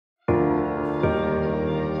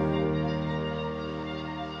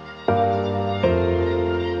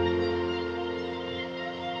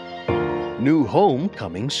new home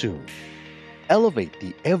coming soon. Elevate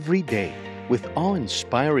the everyday with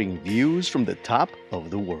awe-inspiring views from the top of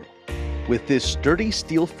the world with this sturdy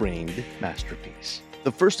steel-framed masterpiece,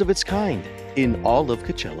 the first of its kind in all of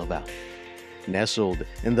Coachella Valley, nestled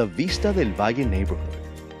in the Vista del Valle neighborhood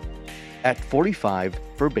at 45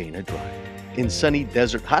 Verbena Drive in sunny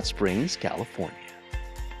Desert Hot Springs, California.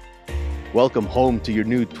 Welcome home to your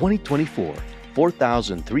new 2024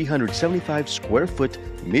 4,375 square foot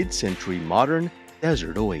mid-century modern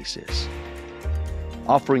desert oasis.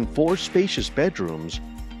 Offering 4 spacious bedrooms,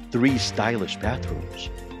 3 stylish bathrooms,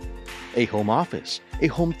 a home office, a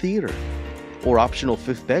home theater, or optional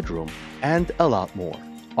 5th bedroom, and a lot more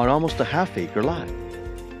on almost a half-acre lot.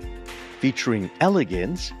 Featuring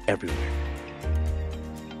elegance everywhere.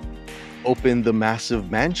 Open the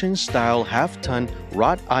massive mansion-style half-ton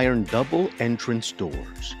wrought iron double entrance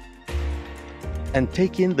doors and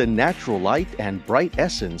take in the natural light and bright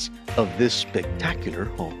essence of this spectacular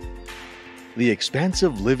home. The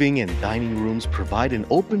expansive living and dining rooms provide an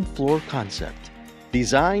open floor concept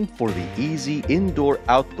designed for the easy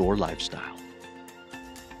indoor-outdoor lifestyle.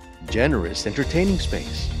 Generous entertaining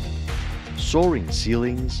space, soaring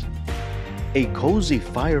ceilings, a cozy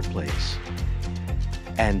fireplace,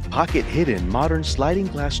 and pocket-hidden modern sliding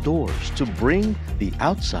glass doors to bring the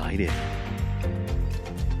outside in.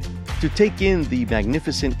 To take in the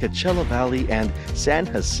magnificent Coachella Valley and San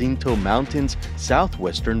Jacinto Mountains'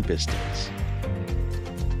 southwestern vistas.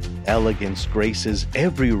 Elegance graces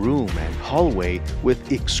every room and hallway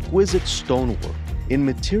with exquisite stonework in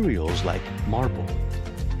materials like marble,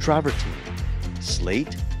 travertine,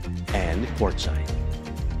 slate, and quartzite.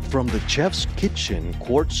 From the chef's kitchen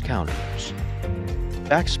quartz counters,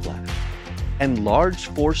 backsplash, and large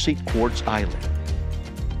 4-seat quartz island,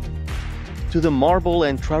 to the marble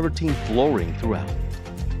and travertine flooring throughout,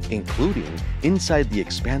 including inside the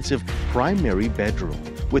expansive primary bedroom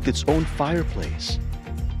with its own fireplace,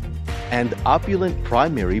 and opulent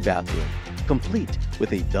primary bathroom, complete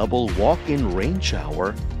with a double walk-in rain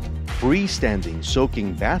shower, freestanding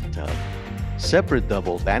soaking bathtub, separate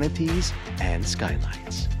double vanities, and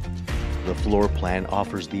skylights. The floor plan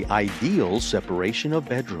offers the ideal separation of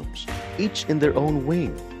bedrooms, each in their own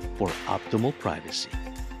wing, for optimal privacy.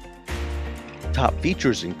 Top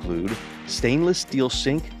features include stainless steel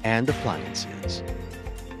sink and appliances,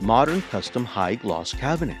 modern custom high-gloss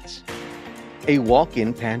cabinets, a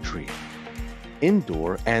walk-in pantry,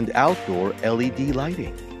 indoor and outdoor LED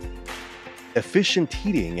lighting, efficient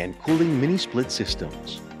heating and cooling mini-split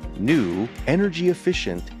systems, new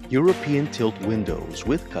energy-efficient European tilt windows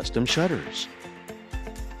with custom shutters,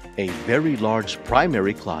 a very large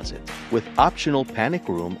primary closet with optional panic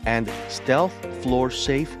room and stealth floor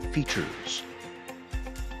safe features.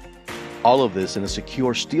 All of this in a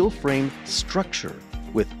secure steel-framed structure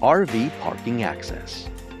with RV parking access.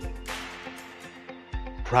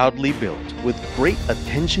 Proudly built with great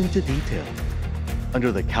attention to detail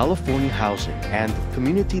under the California Housing and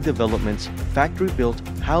Community Development's Factory-Built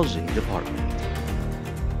Housing Department.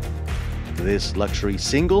 This luxury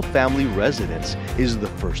single-family residence is the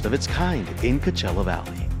first of its kind in Coachella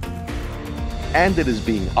Valley, and it is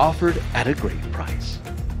being offered at a great price.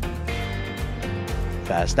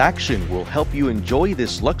 Fast action will help you enjoy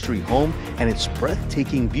this luxury home and its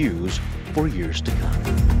breathtaking views for years to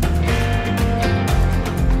come.